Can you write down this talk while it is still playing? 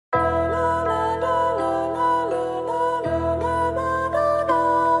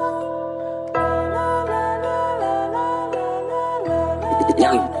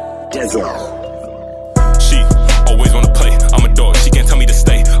She always wanna play, I'm a dog, she can't tell me to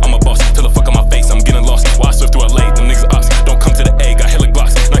stay. I'm a boss, tell her fuck on my face, I'm getting lost. While I surf through LA, them niggas ops, don't come to the A, got hella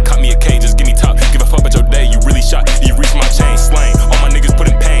glocks. Now caught me a K, just give me top. Give a fuck about your day, you really shot. You reach my chain, slang. All my niggas put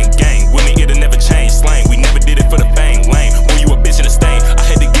in pain, gang. With me it'll never change, slang. We never did it for the fame, lame. Boy, you a bitch in a stain. I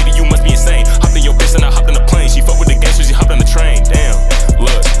had to get it, you must be insane. Hopped in your bitch and I hopped on the plane. She fucked with the gangsters, she hopped on the train. Damn,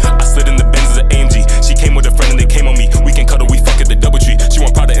 look, I slid in the Benz as an AMG. She came with a friend and they came on me. We can cuddle, we fuck at the Doubletree. She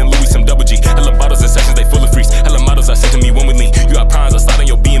want Prada and Louis, some double G. Hella bottles and sessions, they full of freaks. Hella models, I said to me, one with me. You got primes, I slide on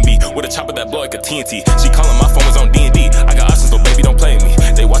your B&B. With a chopper that blow like a TNT. She calling my phone was on D&D. I got options, so baby, don't play with me.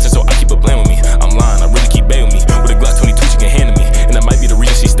 They watching, so I keep a blame with me. I'm lying, I really keep bae with me. With a Glock 22, she can hand to me. And that might be the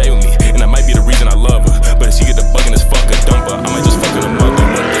reason she stay with me. And that might be the reason I love her. But if she get the bug in this fuck, a dumper, I might just fuck her the mother.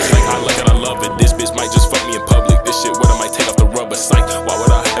 But it's like I like it, I love it. This bitch might just fuck me in public. This shit, what I might take off the rubber. Psych, why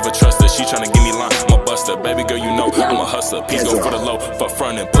would I ever trust her? She tryna give me line, I'm a buster. Baby girl, you know I'm a hustler. Please go for the low, fuck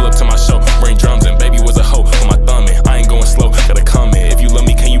front and pull up to my show.